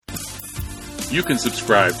You can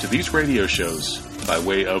subscribe to these radio shows by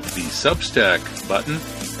way of the Substack button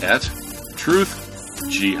at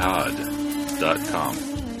truthjihad.com.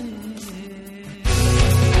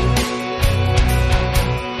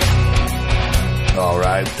 All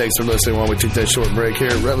right. Thanks for listening while we take that short break here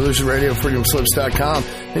at revolutionradiofreedomslips.com.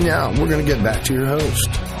 And now we're going to get back to your host.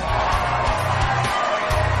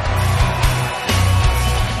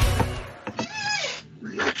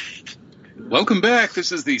 Welcome back.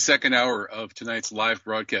 This is the second hour of tonight's live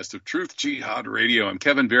broadcast of Truth Jihad Radio. I'm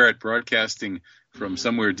Kevin Barrett, broadcasting from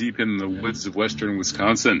somewhere deep in the woods of western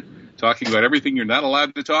Wisconsin, talking about everything you're not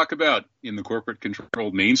allowed to talk about in the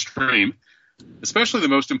corporate-controlled mainstream, especially the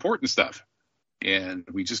most important stuff. And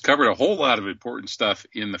we just covered a whole lot of important stuff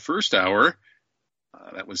in the first hour.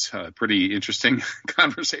 That was a pretty interesting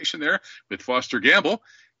conversation there with Foster Gamble.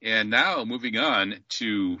 And now moving on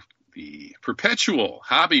to the perpetual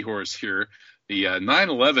hobby horse here, the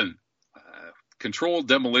 9/11 Controlled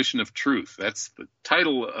Demolition of Truth. That's the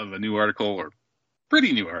title of a new article, or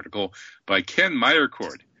pretty new article, by Ken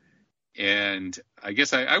Meyercord. And I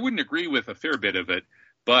guess I wouldn't agree with a fair bit of it,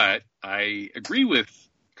 but I agree with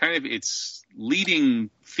kind of its leading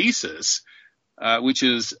thesis, which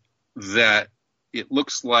is that it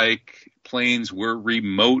looks like planes were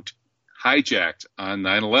remote hijacked on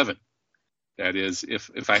 9/11. That is,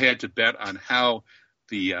 if I had to bet on how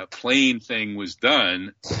the plane thing was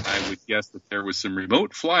done, I would guess that there was some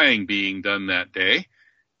remote flying being done that day.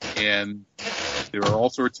 And there are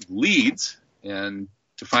all sorts of leads. And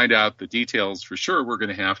to find out the details for sure, we're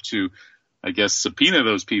going to have to, I guess, subpoena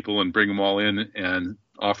those people and bring them all in and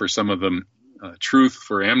offer some of them truth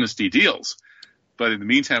for amnesty deals. But in the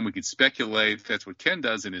meantime, we could speculate. That's what Ken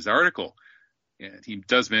does in his article. And he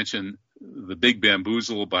does mention the Big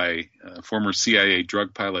Bamboozle by former CIA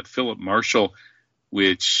drug pilot Philip Marshall,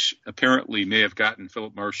 which apparently may have gotten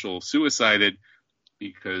Philip Marshall suicided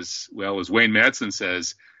because, well, as Wayne Madsen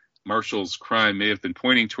says, Marshall's crime may have been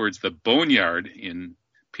pointing towards the Boneyard in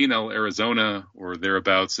Pinal, Arizona, or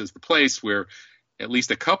thereabouts, as the place where at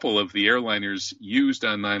least a couple of the airliners used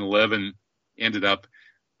on 9/11 ended up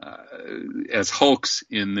as hulks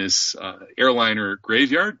in this airliner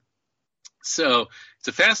graveyard. So it's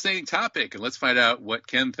a fascinating topic, and let's find out what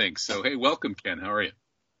Ken thinks. So, hey, welcome, Ken. How are you?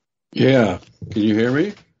 Yeah. Can you hear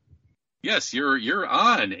me? Yes, you're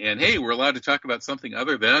on. And, hey, we're allowed to talk about something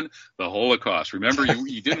other than the Holocaust. Remember,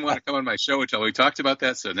 you didn't want to come on my show until we talked about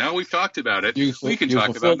that, so now we've talked about it. We can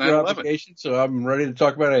talk about 9/11. So I'm ready to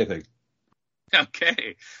talk about anything.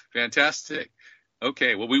 Okay, fantastic.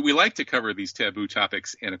 Okay, well, we like to cover these taboo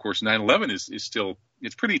topics, and, of course, 9/11 is still –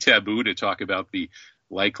 it's pretty taboo to talk about the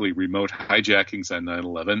likely remote hijackings on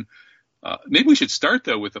 9/11. Maybe we should start,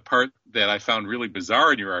 though, with the part that I found really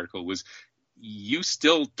bizarre in your article was you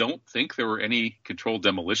still don't think there were any controlled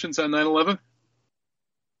demolitions on 9/11?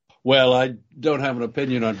 Well, I don't have an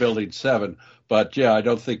opinion on Building 7, but, yeah, I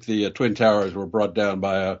don't think the Twin Towers were brought down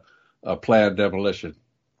by a planned demolition.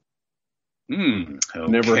 Okay.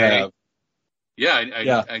 Never have.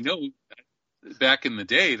 Yeah, I know back in the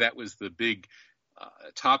day that was the big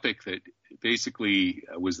topic that basically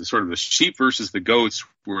was the sort of the sheep versus the goats,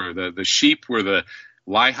 where the sheep were the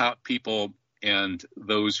LIHOP people and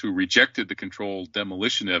those who rejected the controlled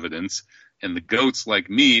demolition evidence, and the goats, like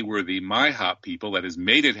me, were the MyHop people, that is,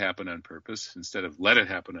 made it happen on purpose instead of let it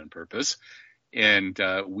happen on purpose. And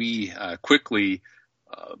we quickly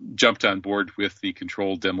jumped on board with the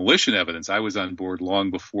controlled demolition evidence. I was on board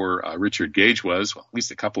long before Richard Gage was, well, at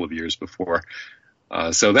least a couple of years before.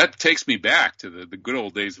 So that takes me back to the good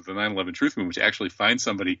old days of the 9/11 Truth Movement, to actually find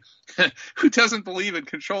somebody who doesn't believe in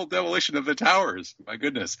controlled demolition of the towers. My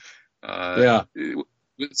goodness. Yeah.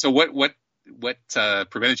 So what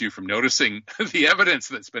prevented you from noticing the evidence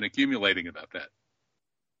that's been accumulating about that?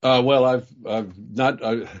 Well,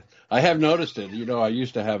 I have noticed it. You know, I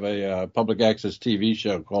used to have a public access TV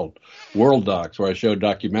show called World Docs, where I showed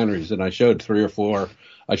documentaries, and I showed 3 or 4.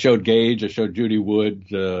 I showed Gage, I showed Judy Wood,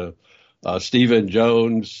 Stephen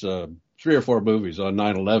Jones, 3 or 4 movies on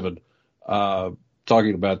 9/11,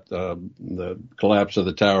 talking about the collapse of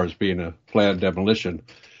the towers being a planned demolition.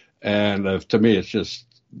 And to me, it's just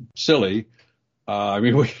silly. I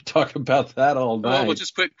mean, we could talk about that all night. Well,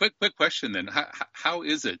 just quick question then. How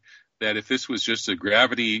is it that if this was just a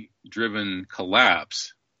gravity-driven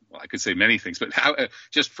collapse, well, I could say many things, but how,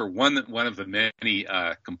 just for one of the many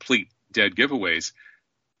complete dead giveaways,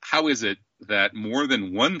 how is it that more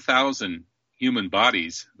than 1,000 human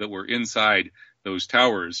bodies that were inside those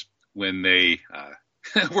towers when they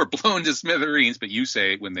were blown to smithereens, but you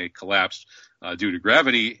say when they collapsed due to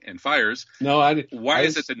gravity and fires? No, why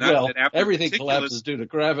is it that not that after everything collapses due to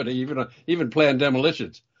gravity, even planned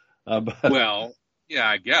demolitions? Well, yeah,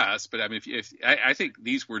 I guess. But I mean, I think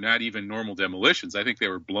these were not even normal demolitions. I think they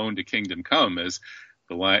were blown to kingdom come, as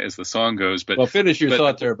the song goes. But finish your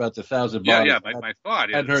thought there about the 1,000 bodies. My thought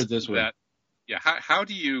is I hadn't heard this one. that. Yeah, how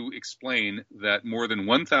do you explain that more than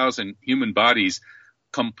 1,000 human bodies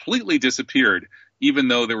completely disappeared, even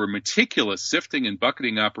though there were meticulous sifting and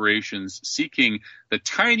bucketing operations seeking the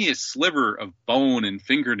tiniest sliver of bone and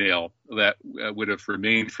fingernail that would have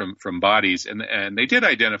remained from bodies, and they did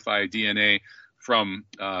identify DNA from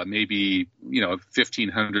maybe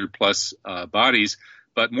 1,500 plus bodies,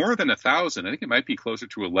 but more than 1,000. I think it might be closer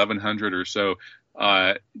to 1,100 or so.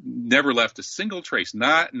 Never left a single trace,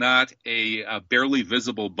 not a barely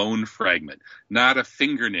visible bone fragment, not a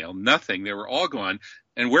fingernail, nothing. They were all gone.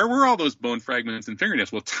 And where were all those bone fragments and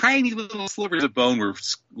fingernails? Well, tiny little slivers of bone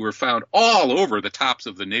were found all over the tops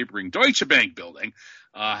of the neighboring Deutsche Bank building.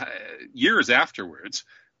 Years afterwards,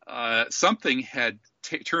 something had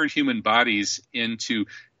turned human bodies into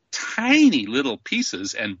tiny little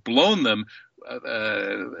pieces and blown them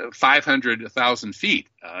 500, 1,000 feet.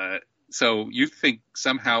 So you think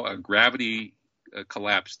somehow a gravity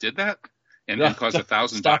collapse did that and caused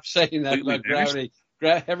 1,000? Stop saying that about gravity.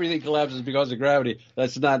 Everything collapses because of gravity.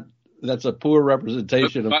 That's a poor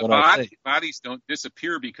representation of what I think. Bodies don't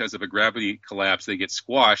disappear because of a gravity collapse. They get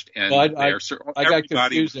squashed, and I got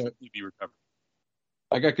confused there. Be recovered.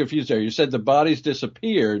 I got confused there. You said the bodies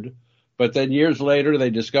disappeared, but then years later they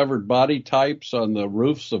discovered body types on the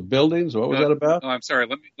roofs of buildings. What was that about? Oh, I'm sorry.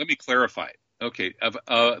 Let me clarify. Okay,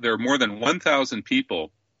 there are more than 1,000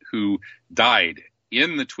 people who died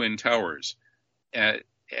in the Twin Towers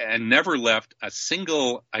and never left a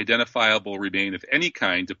single identifiable remain of any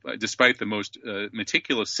kind, despite the most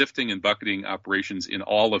meticulous sifting and bucketing operations in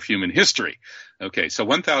all of human history. Okay, so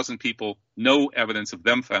 1,000 people, no evidence of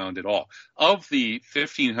them found at all. Of the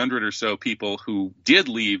 1,500 or so people who did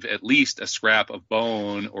leave at least a scrap of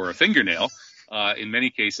bone or a fingernail, in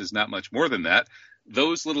many cases not much more than that,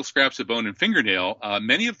 those little scraps of bone and fingernail,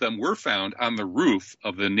 many of them were found on the roof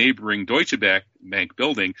of the neighboring Deutsche Bank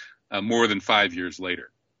building more than 5 years later.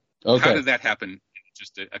 Okay. How did that happen?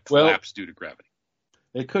 Just a collapse due to gravity?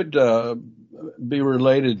 It could be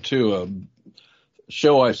related to a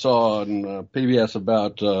show I saw on PBS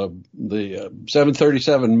about the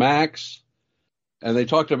 737 MAX, and they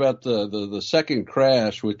talked about the second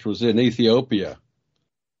crash, which was in Ethiopia.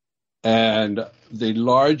 And the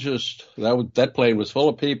largest, that plane was full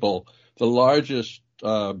of people, the largest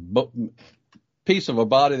piece of a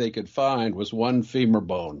body they could find was one femur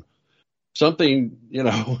bone. Something,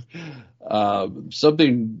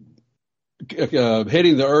 something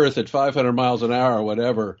hitting the earth at 500 miles an hour or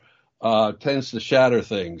whatever tends to shatter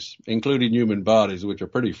things, including human bodies, which are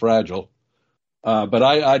pretty fragile. But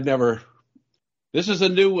I'd never, this is a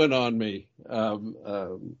new one on me.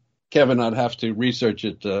 Kevin, I'd have to research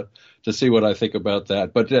it to see what I think about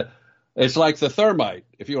that. But it's like the thermite.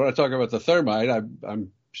 If you want to talk about the thermite,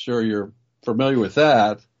 I'm sure you're familiar with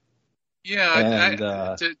that.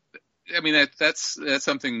 Yeah, that's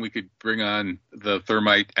something we could bring on the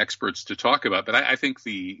thermite experts to talk about. But I think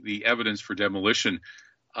the evidence for demolition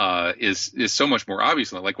is so much more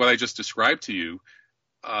obvious. Like what I just described to you,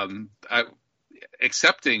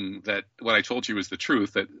 accepting that what I told you was the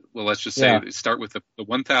truth, that, well, let's just say start with the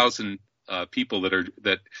 1,000 people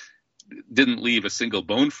that didn't leave a single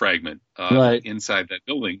bone fragment inside that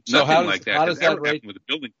building. So nothing like that. How does that happen with a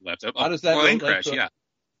building collapse? How does that plane crash?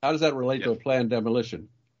 How does that relate to a planned demolition?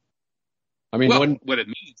 I mean, what it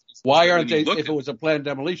means is, why aren't they? If it was a planned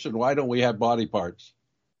demolition, why don't we have body parts?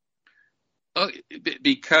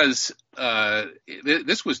 Because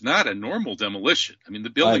this was not a normal demolition. I mean, the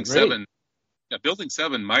Building 7. Yeah, Building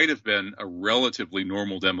 7 might have been a relatively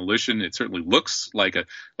normal demolition. It certainly looks like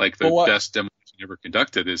the best demolition ever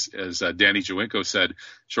conducted, as Danny Jowenko said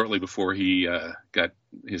shortly before he got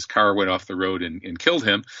his car went off the road and killed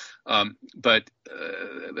him. But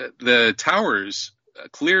the towers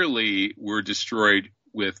clearly were destroyed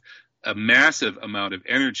with a massive amount of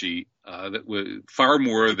energy that was far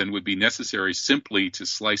more than would be necessary simply to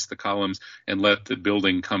slice the columns and let the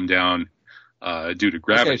building come down due to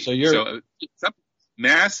gravity. Okay, so some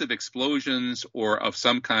massive explosions or of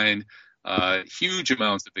some kind, huge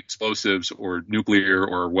amounts of explosives or nuclear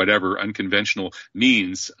or whatever unconventional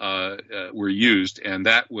means were used, and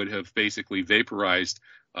that would have basically vaporized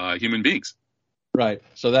human beings. Right.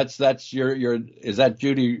 So that's your is that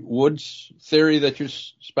Judy Wood's theory that you're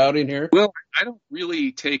spouting here? Well, I don't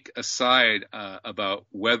really take a side about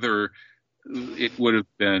whether it would have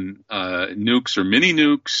been nukes or mini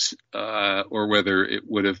nukes, or whether it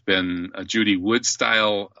would have been a Judy Wood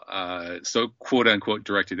style, so quote unquote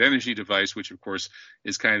directed energy device, which of course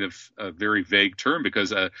is kind of a very vague term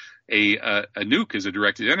because a nuke is a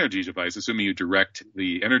directed energy device, assuming you direct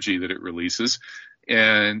the energy that it releases.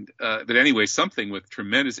 But anyway, something with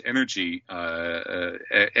tremendous energy,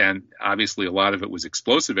 and obviously a lot of it was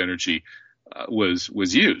explosive energy,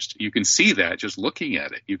 was used. You can see that just looking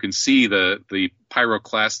at it. You can see the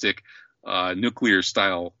pyroclastic nuclear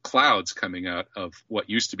style clouds coming out of what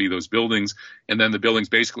used to be those buildings, and then the buildings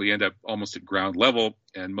basically end up almost at ground level,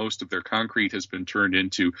 and most of their concrete has been turned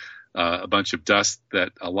into a bunch of dust.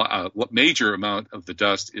 That a major amount of the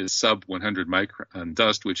dust is sub 100 micron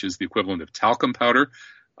dust, which is the equivalent of talcum powder.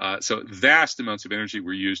 So vast amounts of energy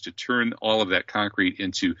were used to turn all of that concrete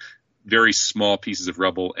into very small pieces of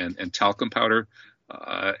rubble and talcum powder,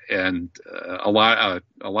 and a lot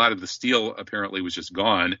of the steel apparently was just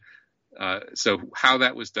gone. So how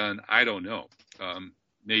that was done, I don't know.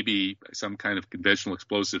 Maybe some kind of conventional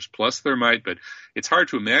explosives plus thermite, but it's hard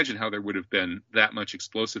to imagine how there would have been that much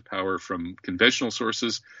explosive power from conventional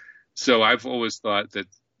sources. So I've always thought that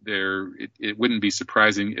it wouldn't be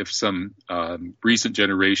surprising if some recent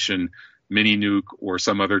generation mini nuke or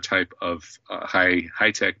some other type of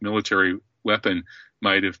high-tech military weapon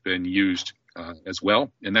might have been used as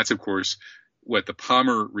well. And that's, of course, what the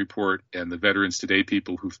Palmer report and the Veterans Today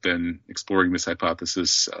people who've been exploring this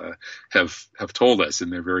hypothesis have told us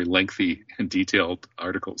in their very lengthy and detailed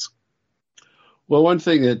articles. Well, one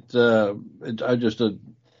thing that I just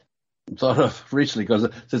thought of recently, because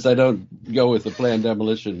since I don't go with the planned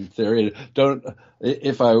demolition theory,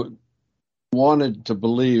 if I wanted to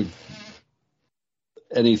believe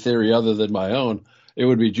any theory other than my own, it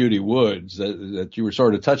would be Judy Wood's that you were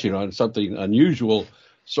sort of touching on, something unusual,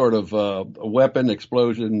 sort of a weapon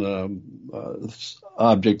explosion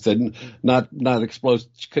object that not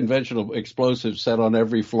conventional explosives set on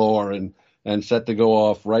every floor and set to go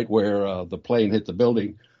off right where the plane hit the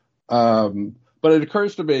building. But it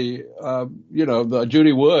occurs to me, the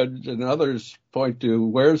Judy Wood and others point to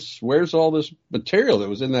where's all this material that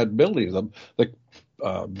was in that building,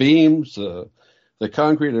 the beams, the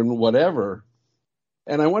concrete and whatever.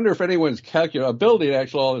 And I wonder if anyone's calculated, a building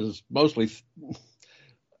actually is mostly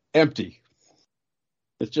empty.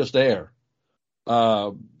 It's just air.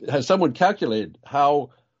 Has someone calculated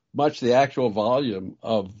how much the actual volume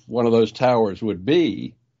of one of those towers would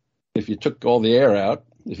be if you took all the air out,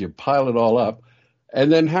 if you pile it all up?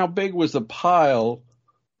 And then how big was the pile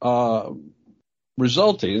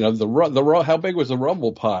resulting of how big was the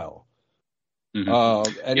rubble pile?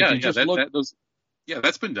 Mm-hmm.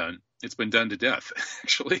 That's been done. It's been done to death,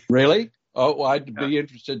 actually. Really? Oh, well, I'd be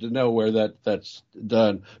interested to know where that's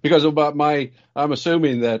done, because I'm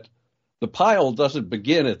assuming that the pile doesn't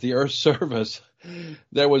begin at the Earth's surface.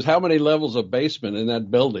 There was how many levels of basement in that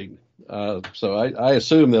building? So I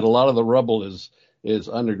assume that a lot of the rubble is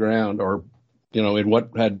underground, or in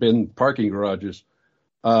what had been parking garages.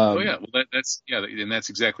 And that's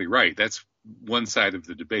exactly right. That's one side of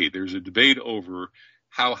the debate. There's a debate over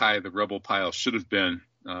how high the rubble pile should have been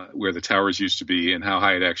where the towers used to be and how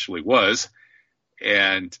high it actually was.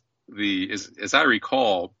 And as I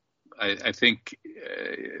recall, I think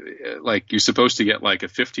like you're supposed to get like a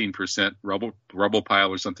 15% rubble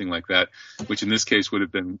pile or something like that, which in this case would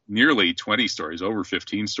have been nearly 20 stories, over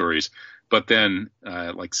 15 stories. But then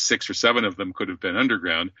like 6 or 7 of them could have been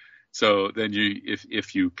underground. So then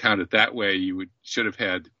if you count it that way, should have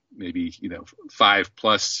had maybe 5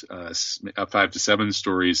 to 7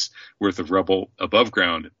 stories worth of rubble above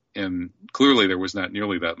ground, and clearly there was not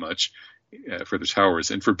nearly that much for the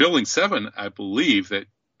towers. And for Building 7, I believe that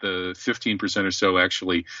the 15% or so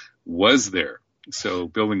actually was there. So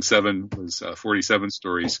Building 7 was 47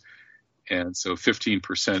 stories, and so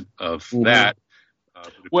 15% of that.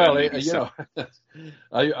 Well,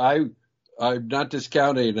 I'm not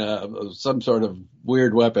discounting some sort of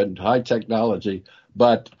weird weapon, high technology,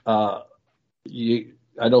 but I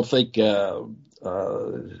don't think there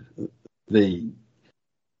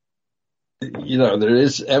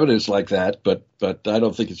is evidence like that, but I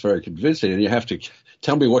don't think it's very convincing. And you have to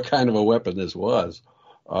tell me what kind of a weapon this was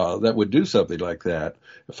that would do something like that.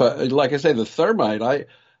 Like I say, the thermite.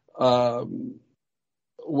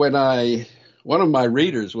 One of my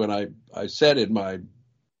readers, when I said in my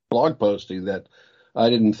blog posting that I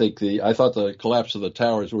thought the collapse of the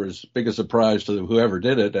towers were as big a surprise to whoever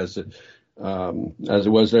did it as it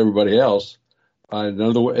was to everybody else. In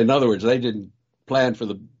other words, they didn't plan for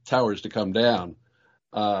the towers to come down.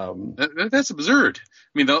 That's absurd.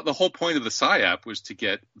 I mean, the whole point of the PSYOP was to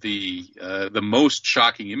get the most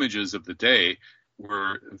shocking images of the day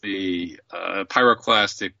were the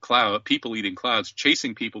pyroclastic people-eating clouds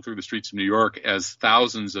chasing people through the streets of New York as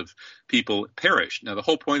thousands of people perished. Now, the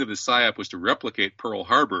whole point of this PSYOP was to replicate Pearl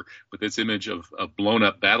Harbor with its image of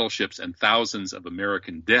blown-up battleships and thousands of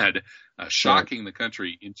American dead, shocking the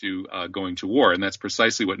country into going to war. And that's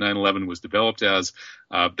precisely what 9/11 was developed as.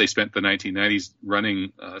 They spent the 1990s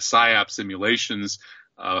running PSYOP simulations,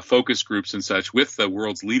 focus groups and such with the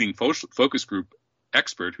world's leading focus group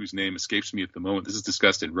expert, whose name escapes me at the moment. This is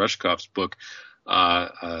discussed in Rushkoff's book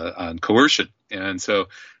on coercion. And so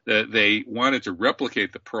they wanted to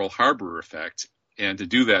replicate the Pearl Harbor effect. And to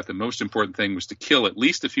do that, the most important thing was to kill at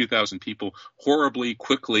least a few thousand people horribly,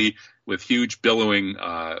 quickly, with huge billowing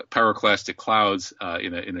pyroclastic clouds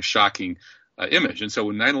in a shocking image. And so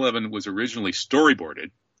when 9/11 was originally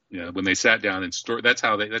storyboarded, when they sat down and that's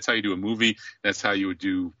how you do a movie. That's how you would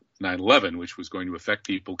do 9/11, which was going to affect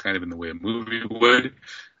people kind of in the way a movie would.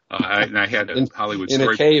 I had a Hollywood in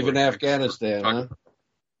story a cave in Afghanistan. Huh?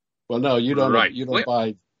 Well, no, you don't. Right. You don't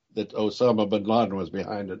buy that Osama bin Laden was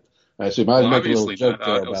behind it. I assume I was making a little joke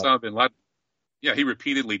there about Osama bin Laden. Yeah, he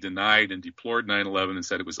repeatedly denied and deplored 9/11 and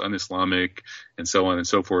said it was un-Islamic and so on and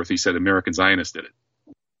so forth. He said American Zionists did it.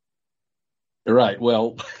 Right.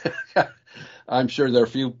 Well, I'm sure there are a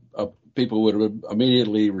few people would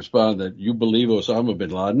immediately respond that you believe Osama bin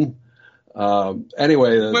Laden.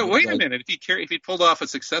 Anyway. Wait a minute. If he pulled off a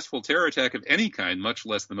successful terror attack of any kind, much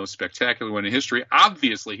less the most spectacular one in history,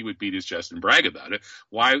 obviously he would beat his chest and brag about it.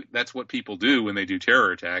 Why? That's what people do when they do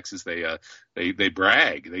terror attacks. Is they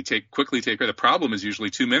brag. They quickly take credit. The problem is usually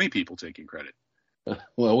too many people taking credit.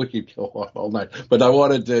 Well, we could go on all night, but I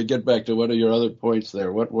wanted to get back to one of your other points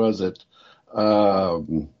there. What was it?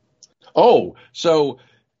 So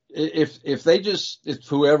if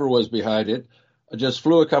whoever was behind it just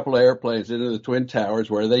flew a couple of airplanes into the Twin Towers,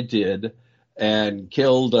 where they did, and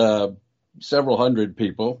killed several hundred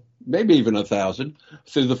people, maybe even 1,000,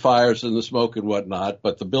 through the fires and the smoke and whatnot,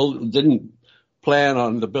 but didn't plan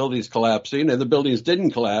on the buildings collapsing, and the buildings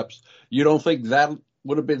didn't collapse, you don't think that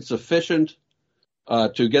would have been sufficient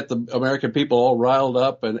to get the American people all riled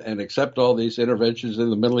up and accept all these interventions in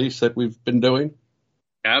the Middle East that we've been doing?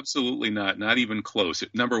 Absolutely not. Not even close.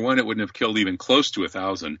 Number one, it wouldn't have killed even close to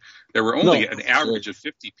 1,000. There were only an average of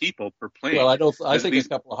 50 people per plane. Well, I think a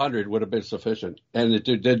couple of hundred would have been sufficient. And it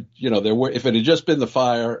did. If it had just been the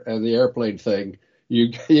fire and the airplane thing,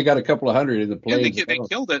 you got a couple of hundred in the planes. Yeah, they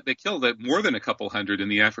killed more than a couple hundred in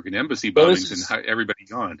the African embassy bombings, and everybody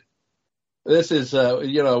yawned. This is,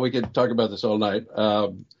 we could talk about this all night,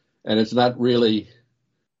 and it's not really.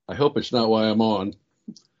 I hope it's not why I'm on.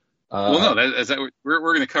 Well, no, we're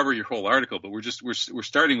going to cover your whole article, but we're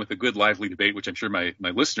starting with a good, lively debate, which I'm sure my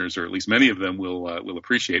listeners, or at least many of them, will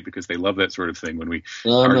appreciate, because they love that sort of thing when we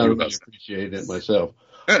argue about stuff. I appreciate it myself.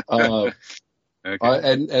 Okay.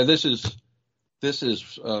 And this is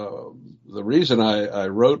the reason I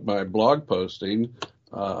wrote my blog posting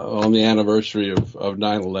on the anniversary of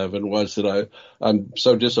 9/11 was that I'm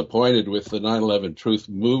so disappointed with the 9/11 truth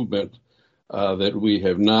movement that we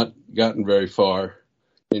have not gotten very far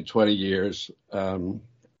in 20 years, and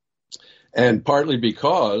partly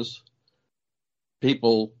because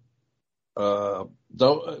people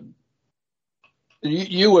don't.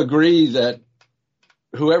 You agree that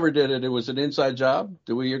whoever did it was an inside job?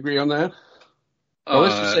 Do we agree on that? Well,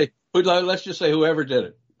 let's just say whoever did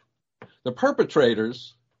it. The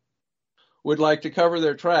perpetrators would like to cover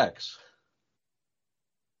their tracks.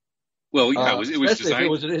 Well, yeah, it was designed. It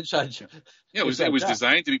was an inside job. Yeah, it was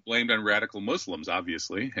designed to be blamed on radical Muslims,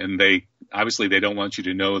 obviously, and they don't want you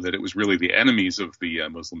to know that it was really the enemies of the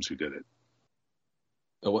Muslims who did it.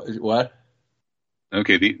 What?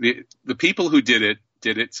 Okay, the people who did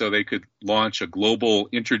it so they could launch a global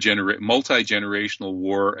multi-generational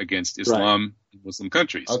war against Islam and Muslim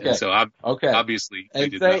countries. Okay. And so obviously they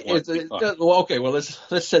did not want to be caught. Okay, well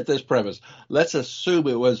let's set this premise. Let's assume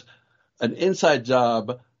it was an inside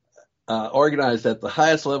job. Organized at the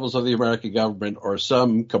highest levels of the American government, or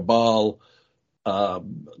some cabal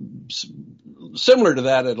similar to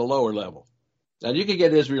that at a lower level. And you can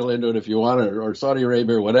get Israel into it if you want, or Saudi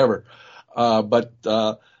Arabia or whatever. But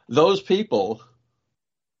those people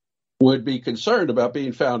would be concerned about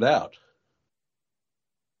being found out.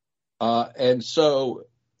 And so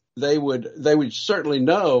they would certainly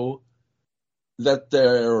know that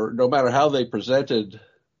no matter how they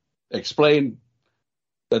explained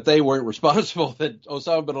that they weren't responsible, that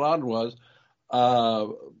Osama bin Laden was,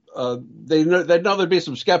 they'd know there'd be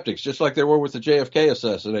some skeptics, just like there were with the JFK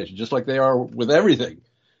assassination, just like they are with everything.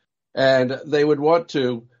 And they would want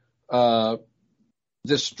to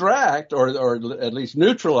distract or at least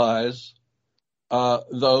neutralize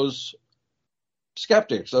those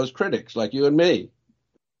skeptics, those critics like you and me.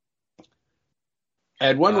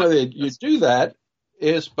 And one way that you do that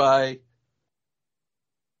is by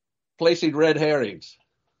placing red herrings,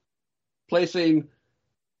 placing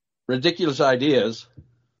ridiculous ideas,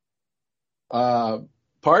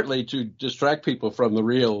 partly to distract people from the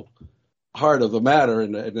real heart of the matter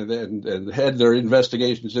and head their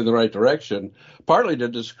investigations in the right direction, partly to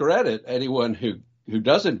discredit anyone who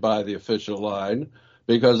doesn't buy the official line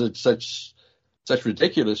because it's such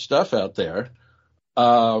ridiculous stuff out there.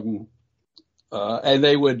 And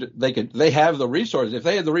they have the resources. If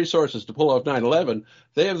they had the resources to pull off 9/11,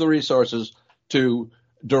 they have the resources to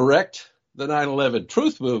direct the 9/11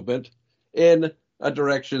 truth movement in a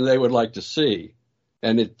direction they would like to see.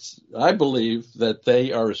 And I believe that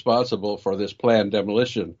they are responsible for this planned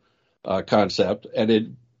demolition concept.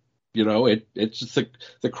 And it's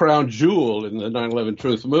the crown jewel in the 9/11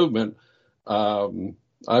 truth movement. I'm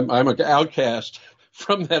an outcast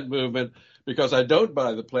from that movement because I don't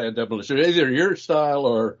buy the planned demolition, either your style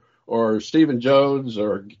or Stephen Jones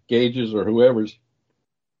or Gage's or whoever's.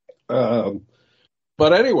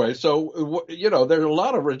 But anyway, so, there are a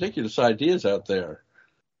lot of ridiculous ideas out there.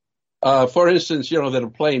 For instance, that a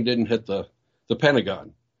plane didn't hit the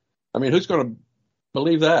Pentagon. I mean, who's going to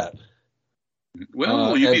believe that?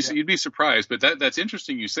 Well, you'd be surprised, but that's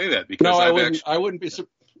interesting you say that because I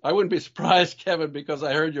wouldn't be surprised, Kevin, because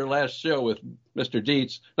I heard your last show with Mr.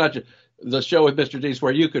 Dietz, not the show with Mr. Dietz,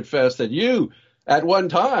 where you confessed that you, at one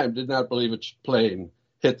time, did not believe a plane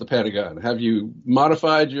hit the Pentagon. Have you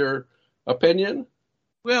modified your opinion?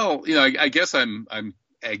 Well, I guess I'm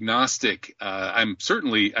agnostic. I'm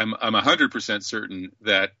 100% certain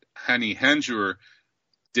that Hani Hanjour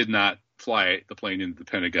did not fly the plane into the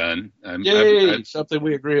Pentagon. Something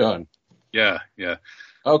we agree on. Yeah.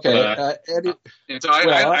 Okay. And so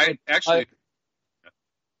I actually,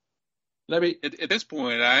 at this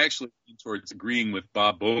point, I actually lean towards agreeing with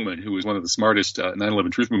Bob Bowman, who was one of the smartest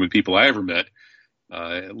 9/11 truth movement people I ever met,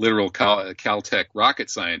 literal Caltech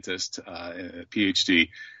rocket scientist, PhD.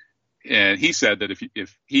 And he said that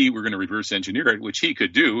if he were going to reverse engineer it, which he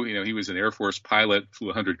could do, he was an Air Force pilot, flew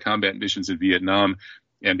 100 combat missions in Vietnam,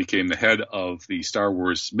 and became the head of the Star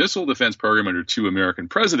Wars missile defense program under 2 American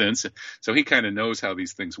presidents. So he kind of knows how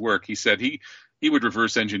these things work. He said he would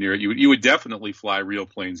reverse engineer it. You would definitely fly real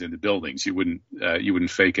planes into buildings. You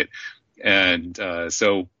wouldn't fake it. And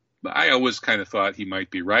so I always kind of thought he might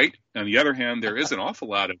be right. On the other hand, there is an awful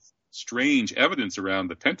lot of strange evidence around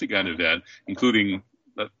the Pentagon event, including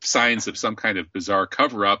signs of some kind of bizarre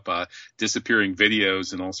cover-up, disappearing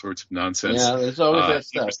videos and all sorts of nonsense. Yeah, there's always that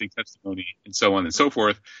stuff. Interesting testimony and so on and so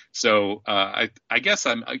forth. So I guess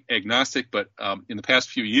I'm agnostic, but in the past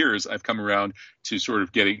few years, I've come around to sort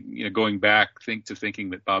of going back to thinking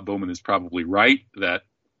that Bob Bowman is probably right, that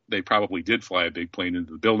they probably did fly a big plane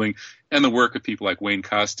into the building, and the work of people like Wayne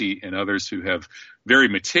Costi and others who have very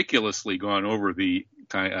meticulously gone over the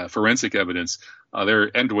forensic evidence,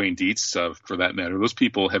 and Dwayne Dietz, for that matter. Those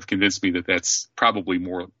people have convinced me that that's probably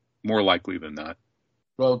more likely than not.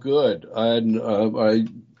 Well, good. And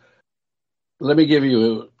let me give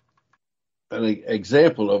you an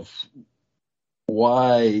example of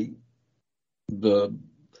why the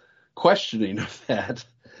questioning of that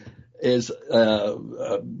is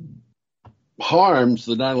harms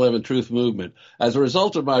the 9/11 truth movement. As a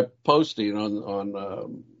result of my posting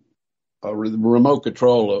on remote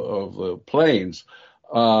control of planes,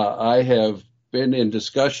 I have been in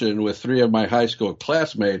discussion with 3 of my high school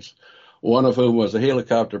classmates, one of whom was a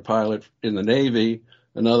helicopter pilot in the Navy,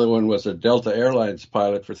 another one was a Delta Airlines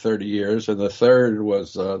pilot for 30 years, and the third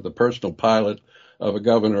was the personal pilot of a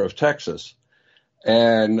governor of Texas.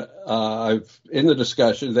 And in the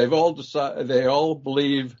discussion, they all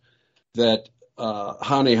believe that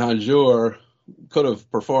Hani Hanjour could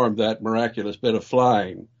have performed that miraculous bit of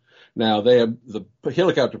flying. Now, they have the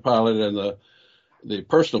helicopter pilot and the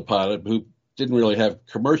personal pilot, who didn't really have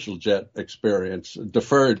commercial jet experience,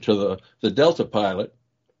 deferred to the Delta pilot,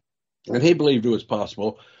 and he believed it was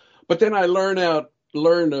possible. But then I learned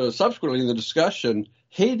subsequently in the discussion,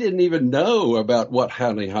 he didn't even know about what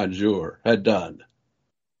Hani Hanjour had done.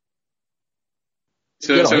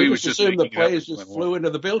 So he was just assumed the planes just flew into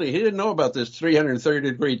the building. He didn't know about this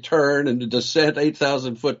 330-degree turn and the descent,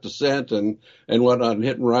 8,000-foot descent, and whatnot, and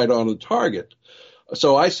hitting right on the target.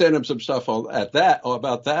 So I sent him some stuff about that,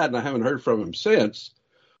 and I haven't heard from him since.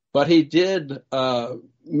 But he did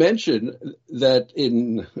mention that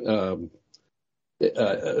in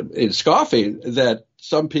scoffing that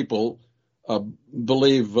some people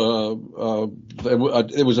believe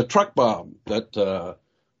it was a truck bomb that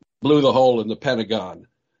blew the hole in the Pentagon.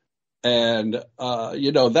 And,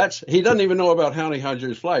 he doesn't even know about Honey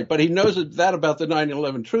Hunter's flight, but he knows that about the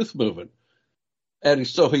 9/11 Truth Movement. And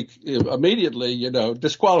so he immediately,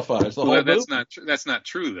 disqualifies the whole movement. That's not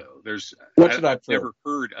true, though. I've never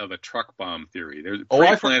heard of a truck bomb theory. There's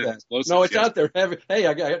I've heard that. explosives. No, it's out there. Hey,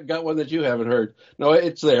 I got one that you haven't heard. No,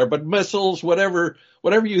 it's there. But missiles, whatever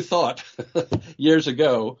you thought years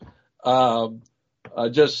ago,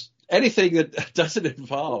 just anything that doesn't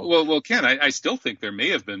involve. Well, Ken, I still think there may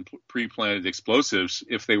have been pre-planted explosives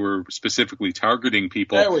if they were specifically targeting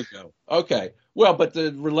people. There we go. Okay. Well, but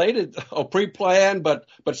the related, pre-planned, but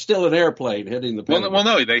still an airplane hitting the Pentagon. Well,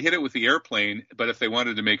 no, they hit it with the airplane, but if they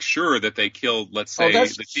wanted to make sure that they killed, let's say, why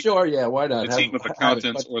not? The team of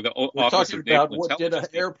accountants or the Office of Naval Intelligence.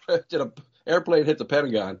 Did an airplane hit the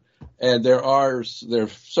Pentagon? And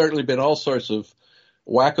there've certainly been all sorts of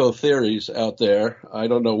wacko theories out there. I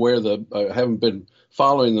don't know I haven't been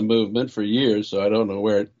following the movement for years, so I don't know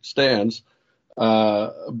where it stands.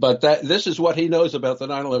 But this is what he knows about the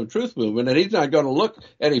 9/11 Truth Movement, and he's not going to look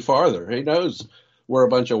any farther. He knows we're a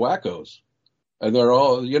bunch of wackos, and they're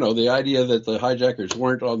all, the idea that the hijackers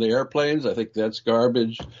weren't on the airplanes. I think that's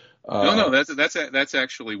garbage. No, that's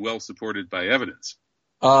actually well supported by evidence.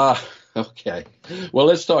 Okay. Well,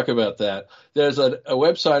 let's talk about that. There's a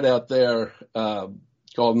website out there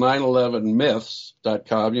called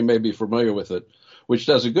 911myths.com. You may be familiar with it, which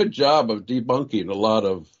does a good job of debunking a lot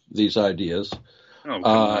of these ideas. It's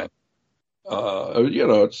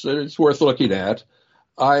worth looking at.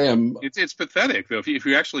 It's pathetic, though. If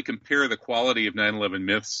you actually compare the quality of 9/11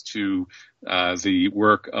 myths to the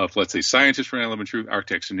work of, let's say, scientists for 9/11 Truth,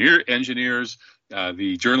 architects and engineers,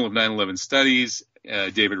 the Journal of 9/11 Studies,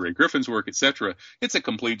 David Ray Griffin's work, etc., it's a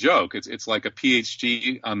complete joke. It's like a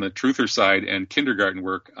PhD on the truther side and kindergarten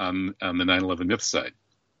work on the 9/11 myth side.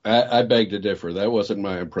 I beg to differ. That wasn't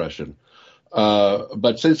my impression.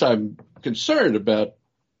 But since I'm concerned about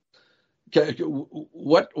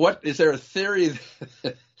what is there a theory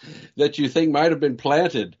that you think might have been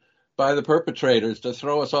planted by the perpetrators to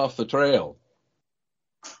throw us off the trail?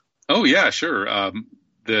 Oh yeah, sure.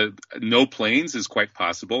 The no planes is quite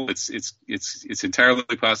possible. It's entirely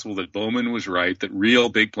possible that Bowman was right, that real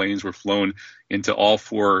big planes were flown into all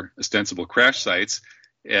four ostensible crash sites,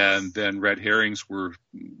 and then red herrings were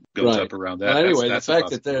built up around that. Well, anyway, that's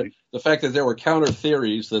the fact that there were counter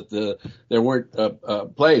theories that there weren't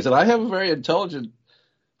planes, and I have a very intelligent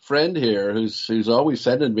friend here who's always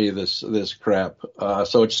sending me this crap,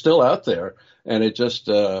 so it's still out there, and it just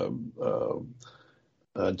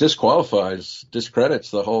discredits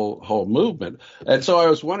the whole movement. And so I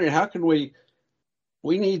was wondering, how can we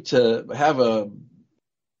need to have a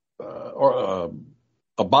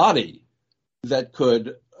body that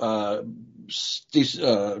could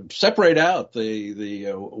separate out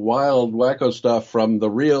the wild wacko stuff from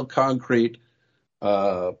the real concrete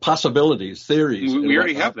possibilities, theories. We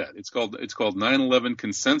already have that. It's called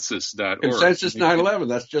 9/11consensus.org. Consensus 9/11.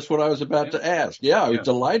 That's just what I was about to ask. Yeah, I was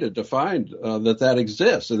delighted to find that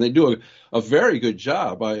exists, and they do a very good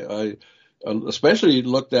job. I especially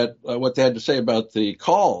looked at what they had to say about the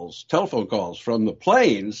telephone calls from the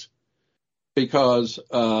planes, because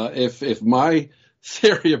if my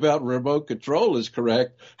theory about remote control is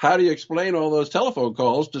correct, how do you explain all those telephone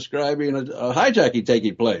calls describing a hijacking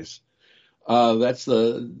taking place? That's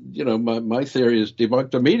my theory is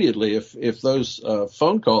debunked immediately if those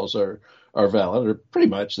phone calls are valid, or pretty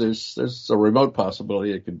much. There's a remote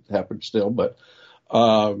possibility it could happen still, but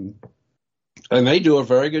and they do a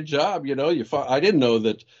very good job. I didn't know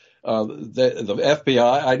that the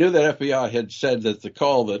FBI. I knew that FBI had said that the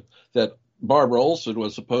call that Barbara Olson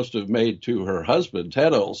was supposed to have made to her husband,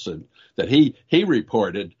 Ted Olson, that he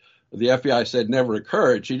reported, the FBI said never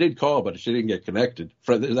occurred. She did call, but she didn't get connected.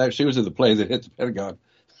 She was in the plane that hit the Pentagon,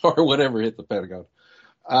 or whatever hit the Pentagon.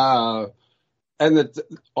 And that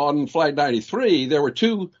on Flight 93, there were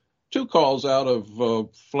two calls out of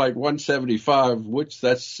Flight 175. Is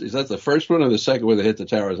that the first one or the second one that hit the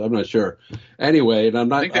towers? I'm not sure. Anyway,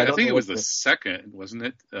 and I think it was the second, wasn't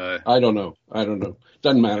it? I don't know.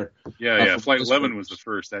 Doesn't matter. Yeah. Flight 11 was the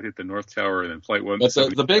first. That hit the North Tower, and then Flight 1. But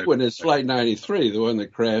the big one is Flight 93, the one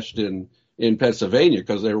that crashed in Pennsylvania,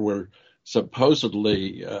 because there were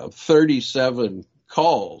supposedly 37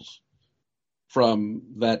 calls from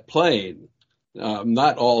that plane.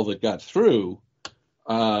 Not all that got through.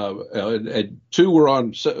 And two were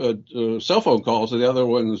on cell phone calls, and the other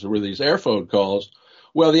ones were these airphone calls.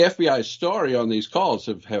 Well, the FBI's story on these calls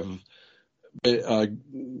have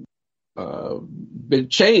been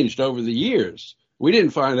changed over the years. we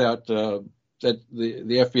didn't find out that the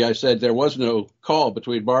FBI said there was no call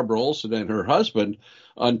between Barbara Olson and her husband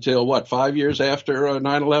until 5 years after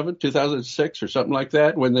 9/11, 2006 or something like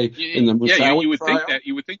that, when they in the you would trial? think that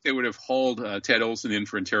you would think they would have hauled Ted Olson in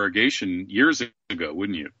for interrogation years ago,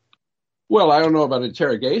 wouldn't you? Well, I don't know about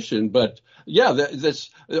interrogation, but yeah, this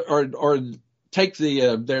or take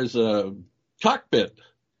there's a cockpit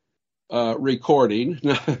recording.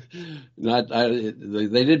 They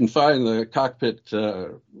didn't find the cockpit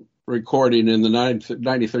recording in the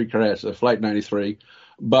 93 crash, Flight 93.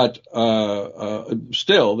 But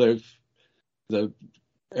still, there's the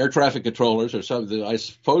air traffic controllers or something. I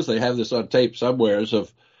suppose they have this on tape somewheres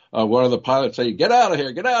of one of the pilots saying, "Get out of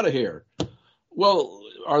here! Get out of here!" Well,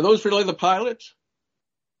 are those really the pilots?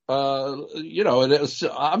 It's an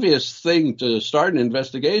obvious thing to start an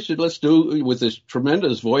investigation. Let's do with this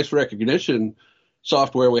tremendous voice recognition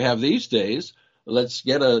software we have these days. Let's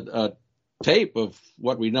get a tape of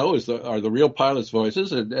what we know are the real pilots'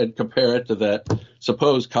 voices and compare it to that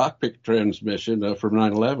supposed cockpit transmission from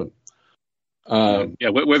 9/11.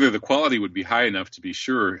 Whether the quality would be high enough to be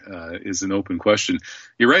sure is an open question.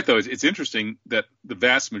 You're right, though. It's interesting that the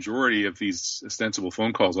vast majority of these ostensible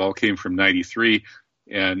phone calls all came from 93.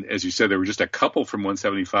 And as you said, there were just a couple from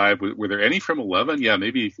 175. Were there any from 11? Yeah,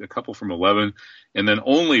 maybe a couple from 11. And then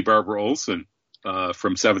only Barbara Olson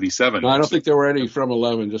from 77. No, I don't think there were any from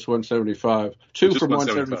 11, just 175. Two just from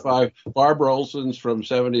 175. Barbara Olson's from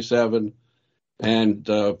 77. And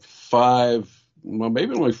 5, well,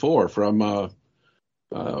 maybe only 4 from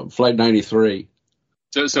Flight 93.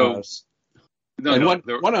 One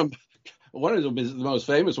of the most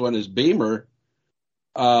famous one is Beamer,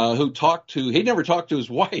 he never talked to his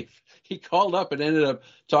wife. He called up and ended up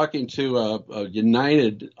talking to a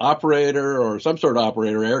United operator or some sort of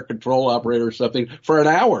operator, air control operator or something, for an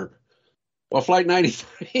hour. Well, Flight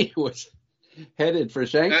 93 was headed for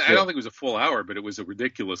Shanksville. I don't think it was a full hour, but it was a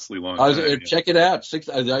ridiculously long time. Check it out.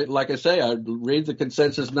 Like I say, I read the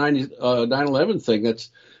consensus 9/11 thing. I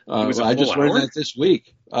just read that this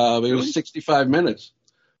week. It was 65 minutes.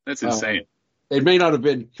 That's insane. It may not have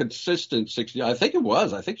been consistent 60. I think it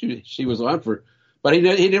was. I think she was on but he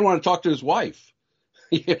didn't want to talk to his wife.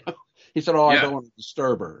 He said, I don't want to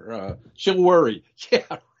disturb her. She'll worry.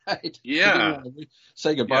 Yeah, right. Yeah.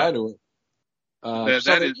 Say goodbye to her.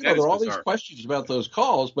 There are all these questions about those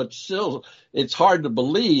calls, but still, it's hard to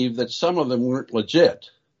believe that some of them weren't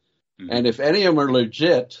legit. Mm-hmm. And if any of them are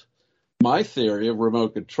legit, my theory of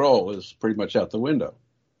remote control is pretty much out the window.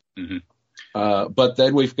 Mm-hmm. But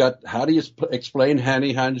then we've got, how do you explain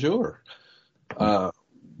Hani Hanjour?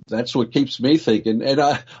 That's what keeps me thinking. And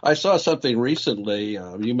I saw something recently,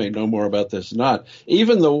 you may know more about this than not,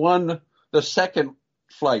 even the second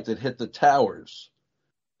flight that hit the towers,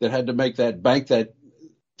 that had to make that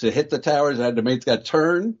to hit the towers, had to make that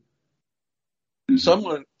turn. Mm-hmm.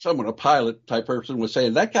 Someone, a pilot type person, was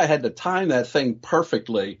saying that guy had to time that thing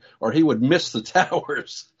perfectly or he would miss the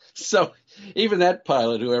towers. So even that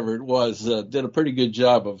pilot, whoever it was, did a pretty good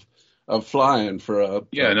job of flying for a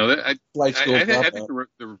flight school. I think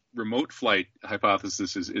the remote flight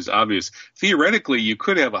hypothesis is obvious. Theoretically, you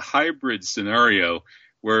could have a hybrid scenario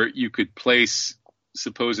where you could place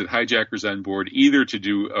supposed hijackers on board either to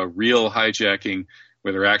do a real hijacking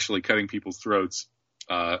where they're actually cutting people's throats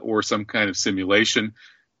or some kind of simulation.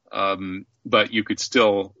 But you could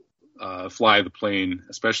still fly the plane,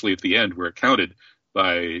 especially at the end where it counted,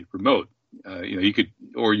 by remote. You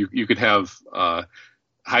could have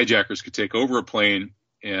hijackers could take over a plane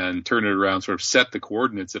and turn it around, sort of set the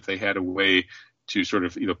coordinates if they had a way to sort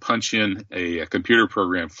of punch in a computer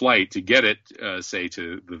program flight to get it, say,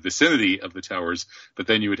 to the vicinity of the towers. But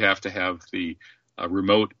then you would have to have the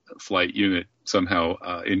remote flight unit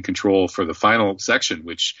somehow in control for the final section.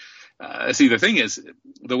 Which, the thing is,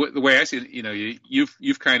 the way I see it,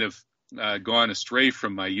 you've kind of gone astray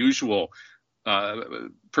from my usual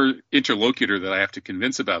interlocutor that I have to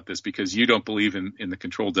convince about this, because you don't believe in the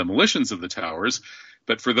controlled demolitions of the towers.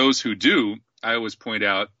 But for those who do, I always point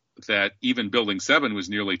out that even Building 7 was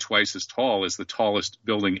nearly twice as tall as the tallest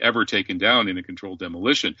building ever taken down in a controlled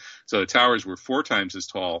demolition. So the towers were 4 times as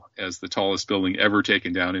tall as the tallest building ever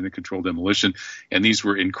taken down in a controlled demolition. And these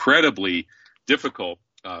were incredibly difficult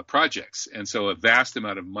projects. And so a vast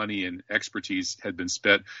amount of money and expertise had been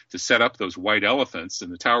spent to set up those white elephants,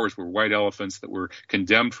 and the towers were white elephants that were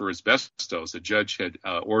condemned for asbestos. A judge had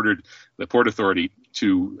ordered the Port Authority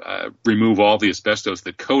to remove all the asbestos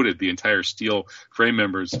that coated the entire steel frame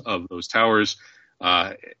members of those towers.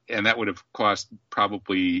 and that would have cost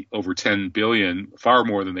probably over $10 billion, far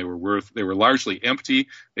more than they were worth. They were largely empty.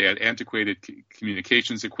 They had antiquated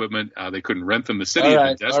communications equipment. They couldn't rent them. The city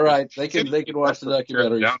had been desperate. All right. They can watch the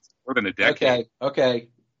documentary. More than a decade. Okay.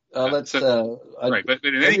 Let's. Right, but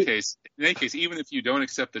in any case, even if you don't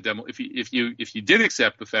accept the demo, if you did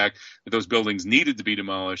accept the fact that those buildings needed to be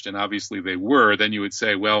demolished, and obviously they were, then you would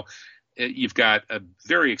say, well, you've got a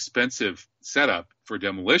very expensive setup for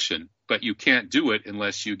demolition, but you can't do it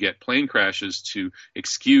unless you get plane crashes to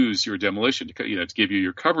excuse your demolition, to give you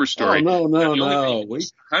your cover story. Oh, no.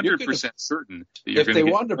 100% certain that you're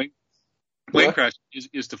going to get plane crash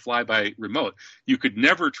is to fly by remote. You could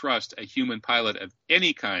never trust a human pilot of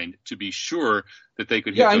any kind to be sure that they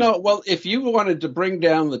could hit I know. Well, if you wanted to bring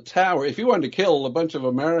down the tower, if you wanted to kill a bunch of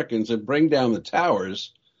Americans and bring down the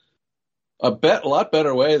towers, a lot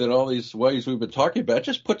better way than all these ways we've been talking about,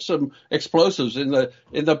 just put some explosives in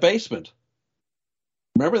the basement.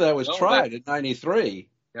 Remember that was tried in '93.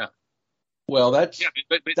 Yeah. Well, that's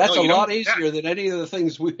a lot easier than any of the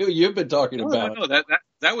things you've been talking about. No,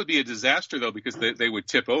 that would be a disaster, though, because they would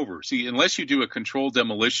tip over. See, unless you do a controlled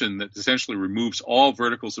demolition that essentially removes all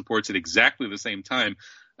vertical supports at exactly the same time,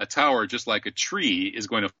 a tower, just like a tree, is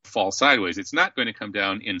going to fall sideways. It's not going to come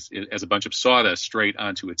down as a bunch of sawdust straight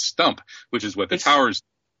onto its stump, which is what the towers.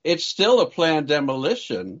 It's still a planned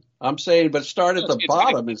demolition. I'm saying, but start at the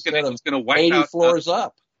bottom instead of 80 floors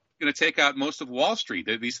up. Going to take out most of Wall Street.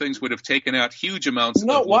 These things would have taken out huge amounts.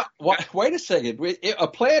 Wait a second. A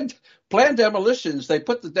planned demolitions, they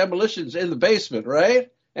put the demolitions in the basement, right?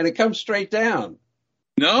 And it comes straight down.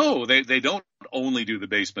 No, they don't only do the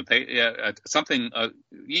basement. They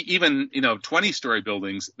even 20-story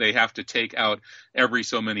buildings, they have to take out every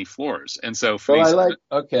so many floors. And so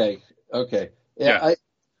okay. Yeah.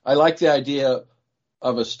 I like the idea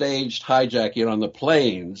of a staged hijacking on the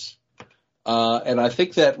planes. And I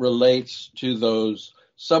think that relates to those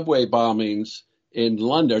subway bombings in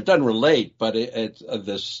London. It doesn't relate, but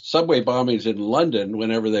the subway bombings in London,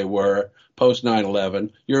 whenever they were post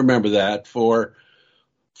 9/11, you remember that, for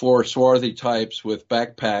swarthy types with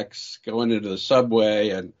backpacks going into the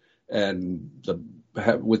subway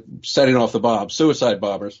with setting off the bombs, suicide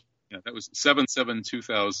bombers. Yeah, that was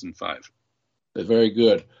 7/7/2005. Very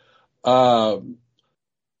good.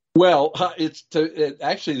 Well,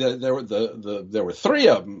 actually there were three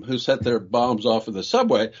of them who set their bombs off in the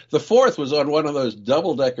subway. The fourth was on one of those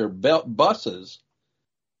double-decker buses,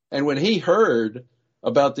 and when he heard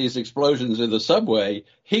about these explosions in the subway,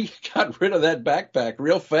 he got rid of that backpack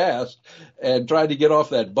real fast and tried to get off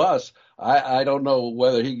that bus. I don't know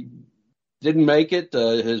whether he didn't make it.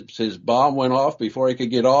 His bomb went off before he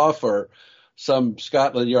could get off, or some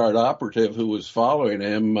Scotland Yard operative who was following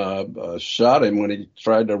him shot him when he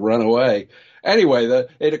tried to run away. Anyway,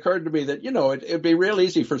 it occurred to me that, it'd be real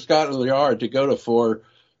easy for Scotland Yard to go to four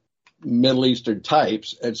Middle Eastern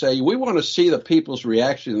types and say, we want to see the people's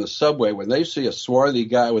reaction in the subway when they see a swarthy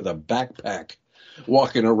guy with a backpack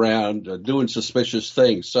walking around doing suspicious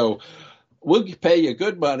things. So we'll pay you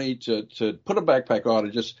good money to put a backpack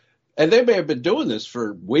on and they may have been doing this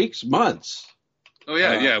for weeks, months. Oh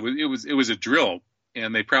yeah. It was a drill,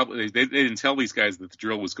 and they didn't tell these guys that the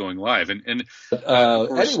drill was going live. And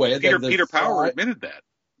anyway, Peter Power admitted that.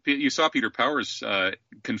 You saw Peter Power's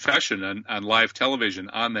confession on live television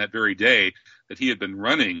on that very day that he had been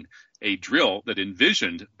running a drill that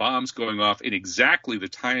envisioned bombs going off in exactly the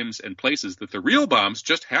times and places that the real bombs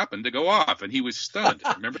just happened to go off, and he was stunned.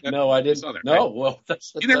 Remember that? No, I didn't. That, no, right? Well,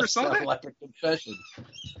 you never saw that. Like a confession.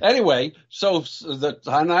 Anyway, so the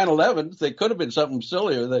 9/11, they could have been something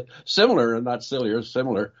similar,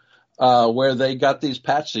 where they got these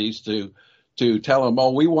patsies to tell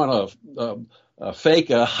them, we want a fake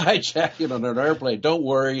hijacking on an airplane. Don't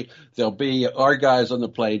worry, there'll be our guys on the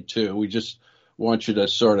plane too. We just want you to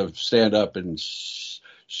sort of stand up and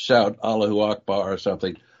shout Allahu Akbar or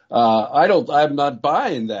something. I'm not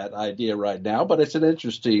buying that idea right now, but it's an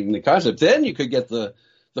interesting concept. Then you could get the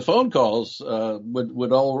phone calls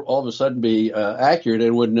would all of a sudden be accurate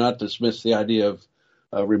and would not dismiss the idea of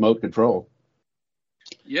remote control.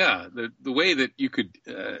 Yeah, the way that you could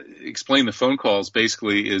explain the phone calls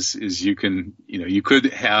basically is you could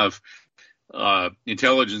have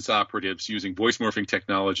intelligence operatives using voice morphing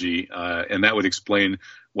technology, and that would explain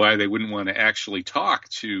why they wouldn't want to actually talk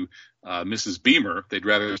to Mrs. Beamer. They'd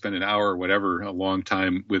rather spend an hour or whatever, a long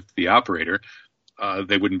time with the operator.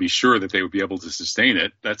 They wouldn't be sure that they would be able to sustain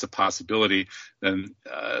it. That's a possibility. Then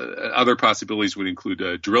other possibilities would include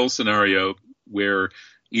a drill scenario where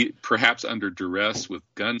perhaps under duress with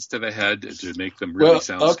guns to the head to make them really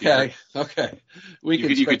sound stupid. Okay.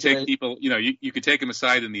 You could take people, you could take them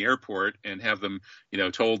aside in the airport and have them,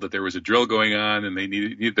 told that there was a drill going on and they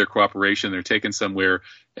needed their cooperation. They're taken somewhere,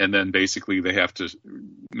 and then basically they have to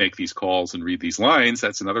make these calls and read these lines.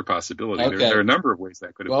 That's another possibility. Okay. There are a number of ways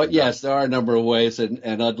that could have been done. Yes, there are a number of ways,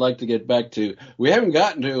 and I'd like to get back to. We haven't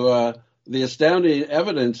gotten to the astounding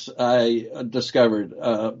evidence I discovered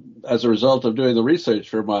as a result of doing the research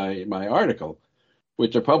for my article,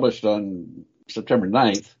 which I published on September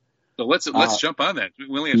 9th. So let's jump on that.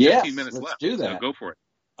 We only have 15 minutes left. Let's do that. So go for it.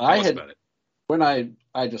 Tell us about it. When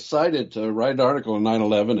I decided to write an article on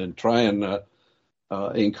 9/11 and try and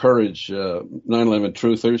encourage 9/11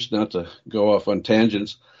 truthers not to go off on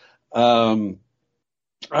tangents,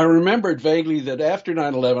 I remembered vaguely that after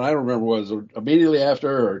 9/11, I don't remember whether it was immediately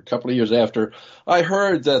after or a couple of years after, I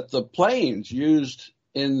heard that the planes used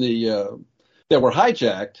in that were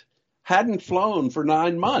hijacked hadn't flown for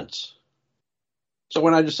 9 months. So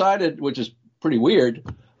when I decided, which is pretty weird,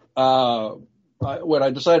 when I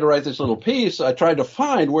decided to write this little piece, I tried to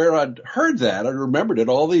find where I'd heard that. I remembered it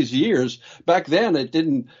all these years. Back then, it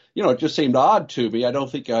didn't, it just seemed odd to me. I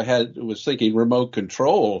don't think I was thinking remote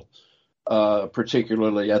control,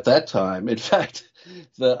 particularly at that time. In fact,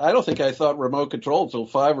 I don't think I thought remote control until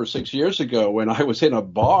 5 or 6 years ago when I was in a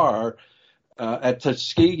bar at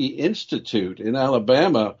Tuskegee Institute in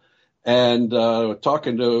Alabama and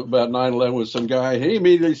talking about 9/11 with some guy. He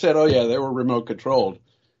immediately said, "Oh, yeah, they were remote controlled."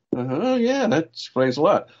 Oh, yeah, that explains a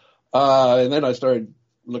lot. And then I started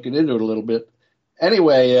looking into it a little bit.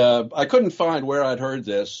 Anyway, I couldn't find where I'd heard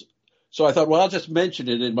this. So I thought, well, I'll just mention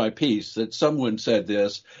it in my piece that someone said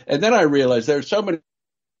this. And then I realized there's so many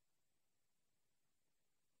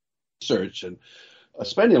research and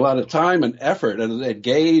spending a lot of time and effort and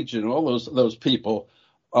engage and all those people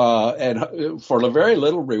and for a very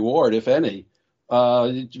little reward, if any.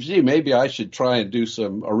 Gee, maybe I should try and do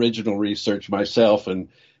some original research myself and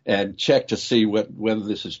check to see whether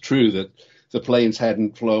this is true that the planes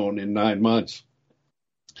hadn't flown in 9 months.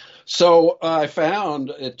 So I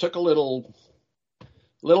found it took a little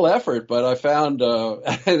effort, but I found,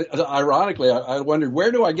 ironically, I wondered,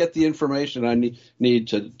 where do I get the information I need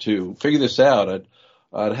to figure this out?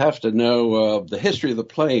 I'd have to know the history of the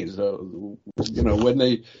planes, when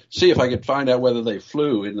they see if I could find out whether they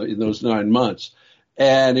flew in those 9 months.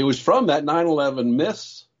 And it was from that 9/11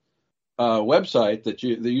 Myths website that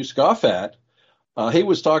you scoff at. They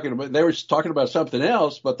were talking about something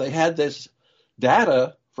else, but they had this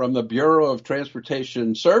data from the Bureau of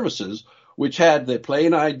Transportation Services, which had the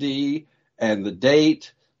plane ID and the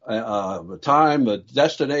date, the time, the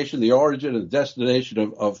destination, the origin and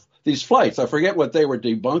destination of these flights. I forget what they were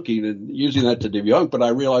debunking and using that to debunk, but I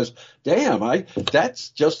realized, damn, that's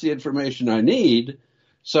just the information I need.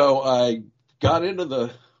 So I got into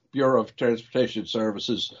the Bureau of Transportation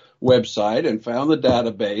Services website and found the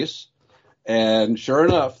database. And sure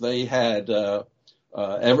enough, they had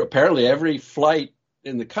apparently every flight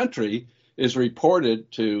in the country is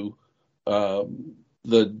reported to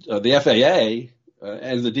the FAA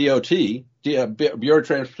and the DOT, Bureau of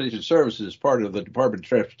Transportation Services, part of the Department of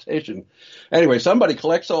Transportation. Anyway, somebody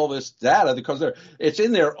collects all this data because it's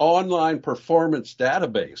in their online performance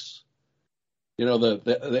database.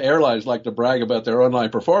 The airlines like to brag about their online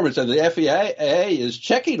performance, and the FAA is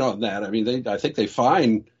checking on that. I mean, I think they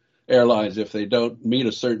fine airlines if they don't meet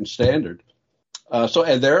a certain standard.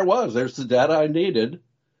 And there it was. There's the data I needed.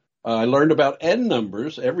 I learned about N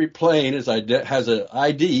numbers. Every plane has an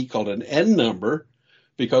ID called an N number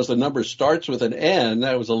because the number starts with an N.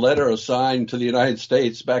 That was a letter assigned to the United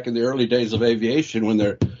States back in the early days of aviation when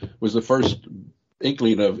there was the first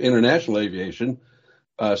inkling of international aviation.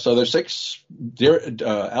 So there's 6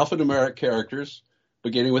 alphanumeric characters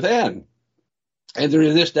beginning with N. And they're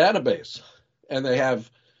in this database. And they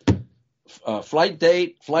have flight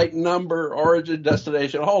date, flight number, origin,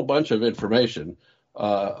 destination, a whole bunch of information,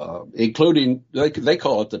 including, they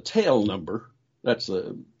call it the tail number. That's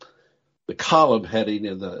the column heading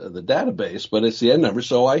in the database, but it's the N number.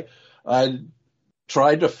 So I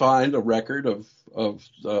tried to find a record of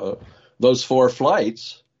those 4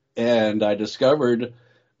 flights, and I discovered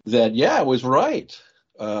that, yeah, I was right.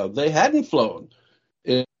 They hadn't flown.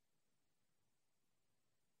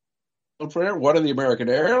 One of the American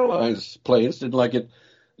Airlines planes didn't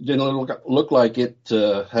look like it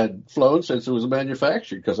had flown since it was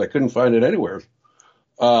manufactured because I couldn't find it anywhere.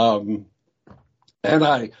 And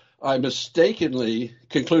I mistakenly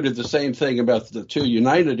concluded the same thing about the 2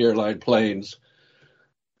 United Airline planes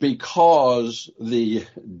because the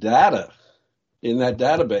data in that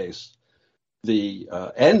database the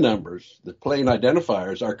N numbers, the plane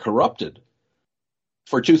identifiers, are corrupted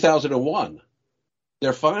for 2001.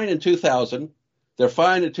 They're fine in 2000. They're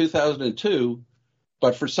fine in 2002.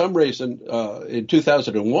 But for some reason, in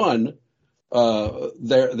 2001,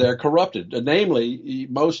 they're corrupted. Namely,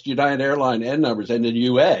 most United Airline N numbers end in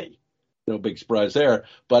UA. No big surprise there.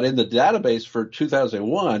 But in the database for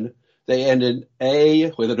 2001, they end in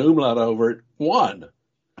A with an umlaut over it, 1.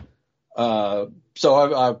 So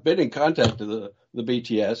I've been in contact with the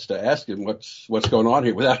BTS to ask them what's going on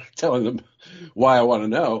here without telling them why I want to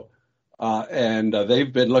know. And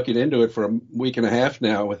they've been looking into it for a week and a half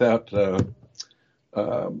now without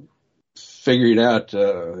figuring out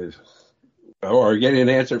or getting an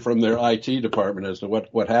answer from their IT department as to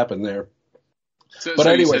what happened there. But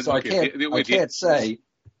anyway, I can't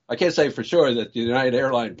say for sure that the United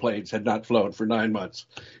Airlines planes had not flown for 9 months.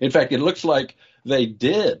 In fact, it looks like they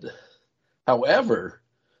did. However,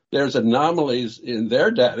 there's anomalies in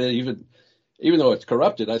their data. Even though it's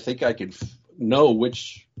corrupted, I think I can know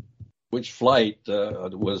which flight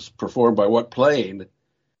was performed by what plane.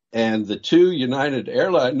 And the two United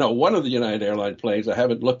Airlines, one of the United Airlines planes, I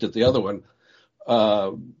haven't looked at the other one,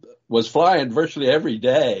 was flying virtually every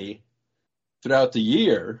day throughout the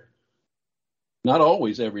year. Not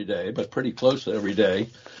always every day, but pretty close to every day,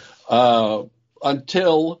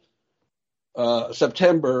 until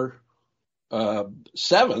September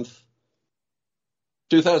 7th,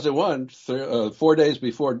 2001, 4 days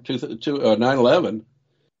before 9/11.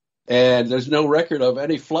 And there's no record of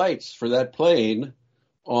any flights for that plane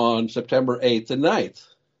on September 8th and 9th.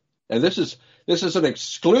 And this is an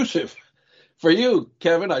exclusive for you,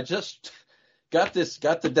 Kevin. I just got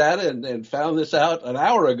the data and found this out an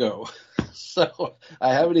hour ago. So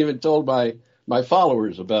I haven't even told my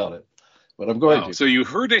followers about it, but I'm going to. So you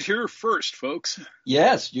heard it here first, folks.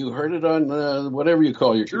 Yes, you heard it on whatever you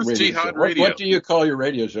call your Truth radio Jihad show. Radio. What do you call your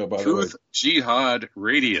radio show, by the way? Truth Jihad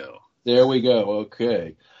Radio. There we go.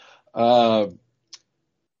 Okay.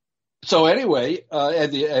 So anyway,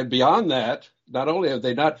 and beyond that, not only have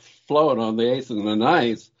they not flown on the 8th and the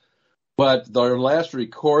 9th, but their last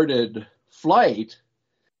recorded flight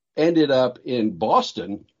ended up in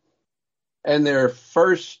Boston, and the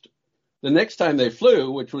next time they flew,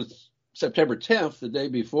 which was September 10th, the day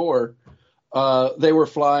before, they were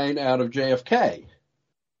flying out of JFK.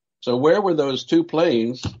 So where were those two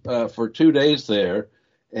planes for 2 days there,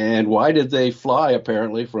 and why did they fly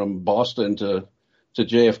apparently from Boston to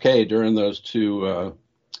JFK during those 2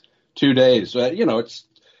 days? And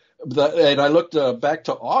I looked back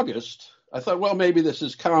to August. I thought, well, maybe this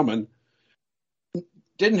is common.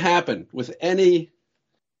 Didn't happen with any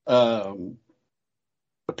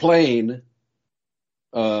plane,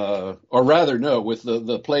 or rather, no, with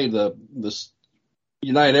the plane, the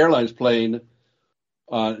United Airlines plane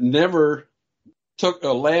never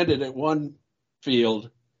landed at one field,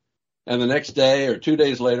 and the next day or 2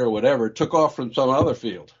 days later or whatever, took off from some other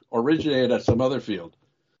field, originated at some other field.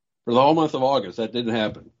 For the whole month of August, that didn't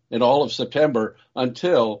happen. In all of September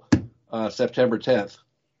until September 10th.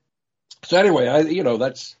 So anyway,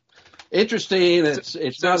 that's interesting.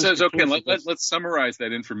 It's not okay. Let's summarize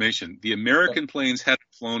that information. The American planes hadn't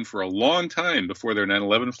flown for a long time before their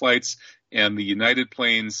 9/11 flights, and the United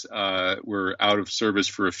planes were out of service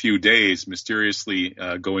for a few days, mysteriously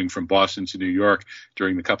going from Boston to New York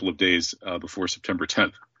during the couple of days before September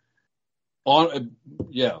 10th.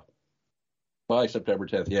 By September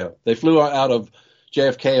 10th, yeah. They flew out of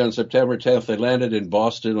JFK on September 10th. They landed in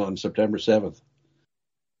Boston on September 7th.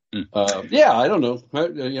 I don't know.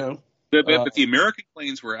 But the American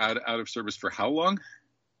planes were out of service for how long?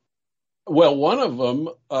 Well, one of them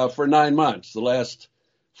for 9 months, the last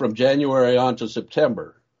from January on to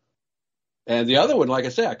September. And the other one, like I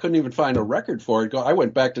said, I couldn't even find a record for it. I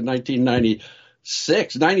went back to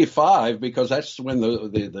 1996, 95, because that's when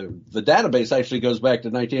the database actually goes back to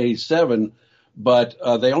 1987. But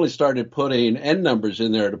they only started putting N numbers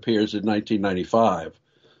in there, it appears, in 1995.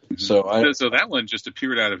 Mm-hmm. So that one just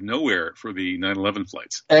appeared out of nowhere for the 9/11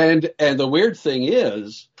 flights. And the weird thing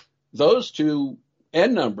is, those two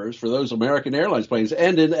N numbers for those American Airlines planes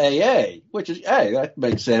end in AA, which is, that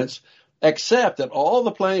makes sense, except that all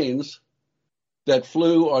the planes that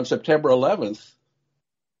flew on September 11th,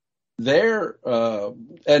 their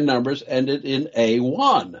N numbers ended in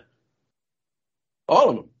A1. All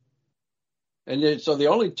of them. And so the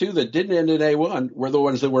only two that didn't end in A1 were the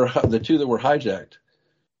ones the two that were hijacked.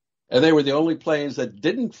 And they were the only planes that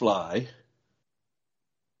didn't fly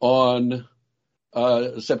on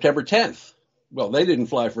September 10th. Well, they didn't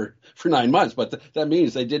fly for 9 months, but that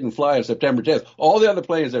means they didn't fly on September 10th. All the other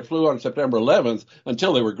planes that flew on September 11th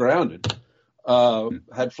until they were grounded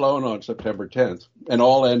had flown on September 10th, and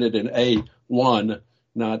all ended in A1,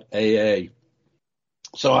 not AA.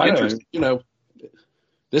 So I don't,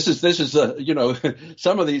 this is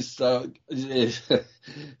some of these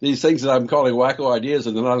these things that I'm calling wacko ideas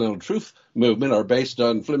in the non-literal truth movement are based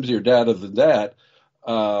on flimsier data than that.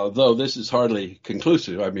 Though this is hardly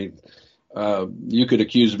conclusive. I mean, you could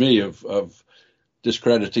accuse me of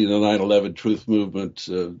discrediting the 9/11 truth movement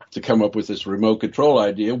to come up with this remote control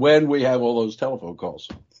idea when we have all those telephone calls.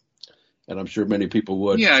 And I'm sure many people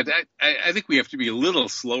would. Yeah, I think we have to be a little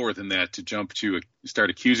slower than that to jump to start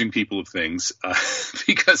accusing people of things,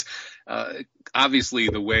 because obviously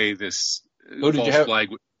the way this false flag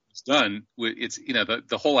was done, it's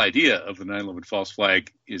the whole idea of the 9/11 false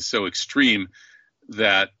flag is so extreme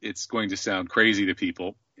that it's going to sound crazy to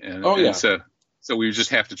people. And so we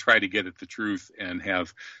just have to try to get at the truth and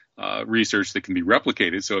have research that can be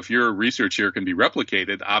replicated. So if your research here can be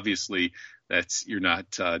replicated, obviously you're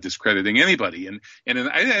not discrediting anybody. And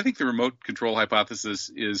I think the remote control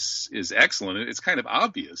hypothesis is excellent. It's kind of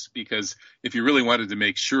obvious, because if you really wanted to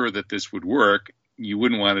make sure that this would work, you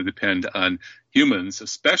wouldn't want to depend on humans,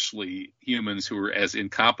 especially humans who are as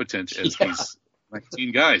incompetent as these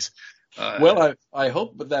 19 guys. Well, I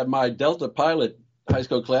hope that my Delta pilot high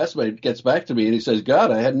school classmate gets back to me and he says,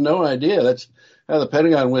 God, I had no idea that's how the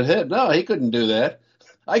Pentagon would hit. No, he couldn't do that.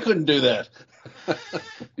 I couldn't do that.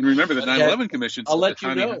 And remember, the 9/11 Commission. I'll let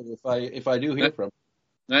you know if I do hear from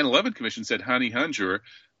him. 9/11 Commission said Hani Hanjour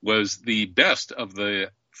was the best of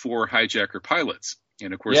the 4 hijacker pilots.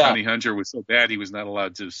 And of course, Hani Hanjour was so bad he was not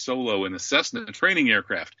allowed to solo in a Cessna training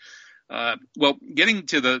aircraft. Well, getting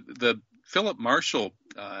to the Philip Marshall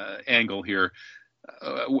angle here,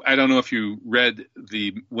 I don't know if you read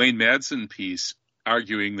the Wayne Madsen piece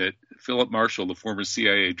arguing that Philip Marshall, the former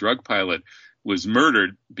CIA drug pilot, was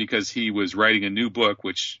murdered because he was writing a new book,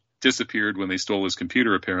 which disappeared when they stole his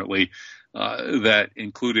computer, apparently, that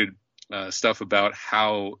included stuff about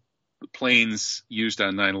how the planes used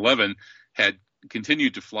on 9/11 had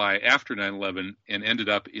continued to fly after 9/11 and ended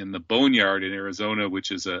up in the boneyard in Arizona,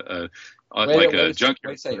 which is a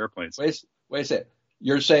junkyard for airplanes. Wait a second.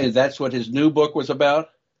 You're saying that's what his new book was about?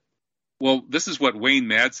 Well, this is what Wayne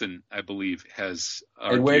Madsen, I believe, has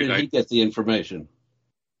argued. And where did he get the information?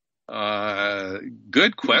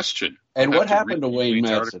 Good question. And what happened to Wayne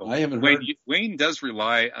Madsen? I haven't heard. Wayne does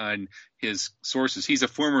rely on his sources. He's a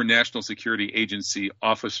former National Security Agency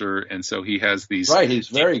officer, and so he has these. Right, he's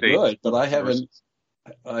very good, but I haven't.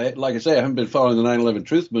 Like I say, I haven't been following the 9/11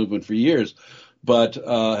 Truth Movement for years. But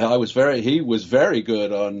he was very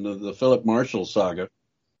good on the Philip Marshall saga.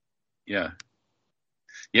 Yeah.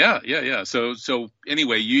 So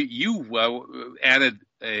anyway, you added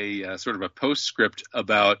a sort of a postscript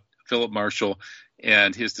about Philip Marshall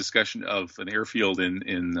and his discussion of an airfield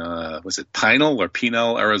in was it Pinal,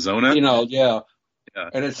 Arizona? Pinal, yeah.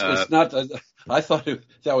 And it's not. I thought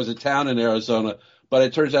that was a town in Arizona, but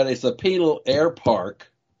it turns out it's the Pinal Air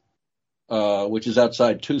Park, which is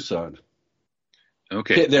outside Tucson.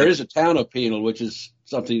 Okay. There is a town of Pinal, which is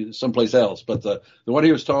someplace else, but the one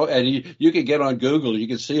he was talking, and you can get on Google, you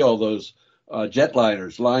can see all those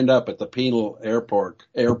jetliners lined up at the Pinal Air Park.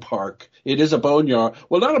 It is a boneyard.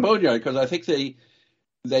 Well, not a boneyard, because I think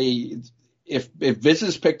if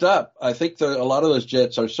business picked up, I think a lot of those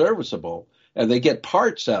jets are serviceable, and they get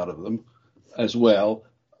parts out of them as well.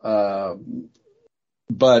 But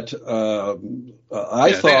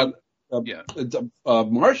I thought.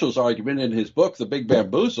 Marshall's argument in his book, The Big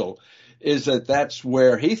Bamboozle, is that that's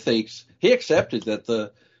where he thinks he accepted that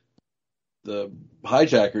the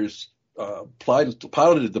hijackers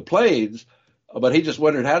piloted the planes, but he just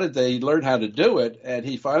wondered how did they learn how to do it, and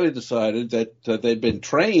he finally decided that they'd been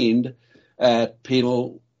trained at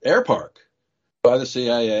Pinal Air Park by the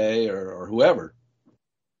CIA or whoever.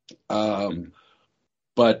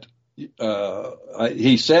 But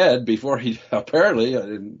he said before apparently,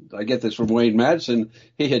 and I get this from Wayne Madsen,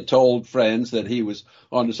 he had told friends that he was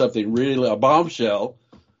onto something really, a bombshell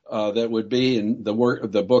that would be in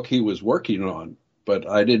the book he was working on. But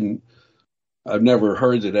I've never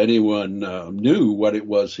heard that anyone knew what it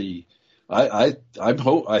was. I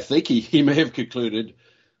think he may have concluded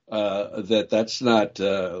that's not,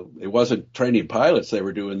 it wasn't training pilots they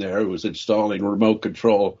were doing there. It was installing remote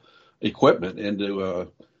control equipment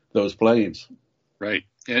into those planes. Right.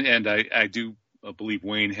 And I do believe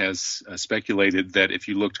Wayne has speculated that if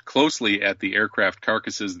you looked closely at the aircraft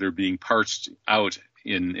carcasses that are being parsed out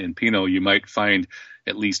in Pinal, you might find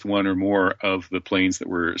at least one or more of the planes that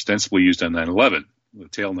were ostensibly used on 9/11, the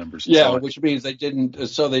tail numbers. Yeah, which means they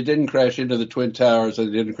didn't crash into the Twin Towers and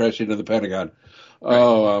they didn't crash into the Pentagon. Right.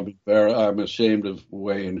 Oh, I'm ashamed of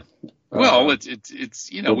Wayne. Well,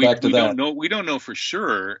 it's you know, we don't know for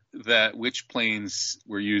sure that which planes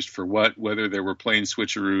were used for what, whether there were plane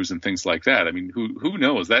switcheroos and things like that. I mean, who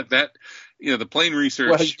knows? That you know, the plane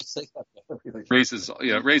research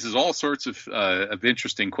raises all sorts of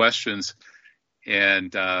interesting questions,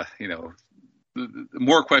 and you know,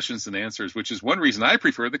 more questions than answers, which is one reason I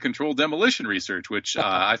prefer the controlled demolition research, which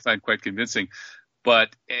I find quite convincing.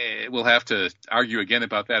 But we'll have to argue again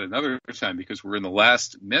about that another time because we're in the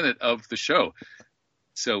last minute of the show.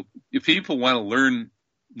 So if people want to learn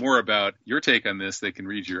more about your take on this, they can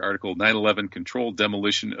read your article, 9/11 Controlled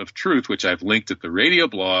Demolition of Truth, which I've linked at the radio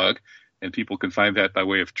blog, and people can find that by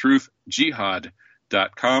way of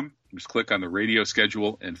truthjihad.com. Just click on the radio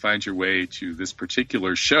schedule and find your way to this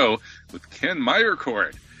particular show with Ken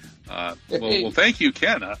Meyercord. Well, thank you,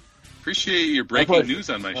 Ken. Appreciate your breaking news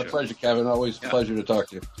on my show. My pleasure, Kevin. Always a pleasure to talk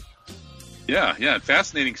to you. Yeah,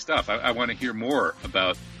 fascinating stuff. I want to hear more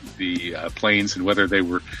about the planes and whether they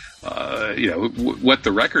were, what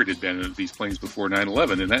the record had been of these planes before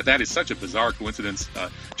 9/11. And that is such a bizarre coincidence,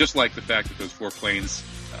 just like the fact that those four planes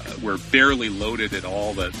were barely loaded at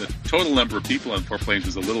all. The total number of people on four planes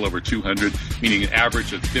was a little over 200, meaning an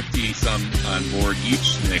average of 50-some on board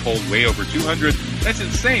each, and they hold way over 200. That's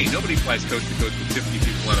insane. Nobody flies coast to coast with 50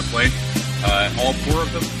 people on a plane. All four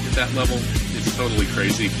of them at that level is totally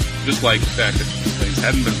crazy. Just like the fact that the planes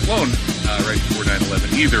hadn't been flown right before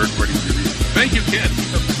 9/11 either, according to your research. Thank you, Ken.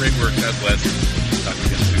 Keep up the great work. God bless. Talk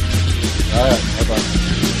again soon. All right. Bye-bye.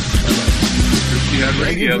 Jihad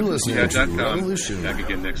Radio, Jihad.com. Back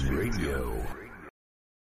again next week. Radio.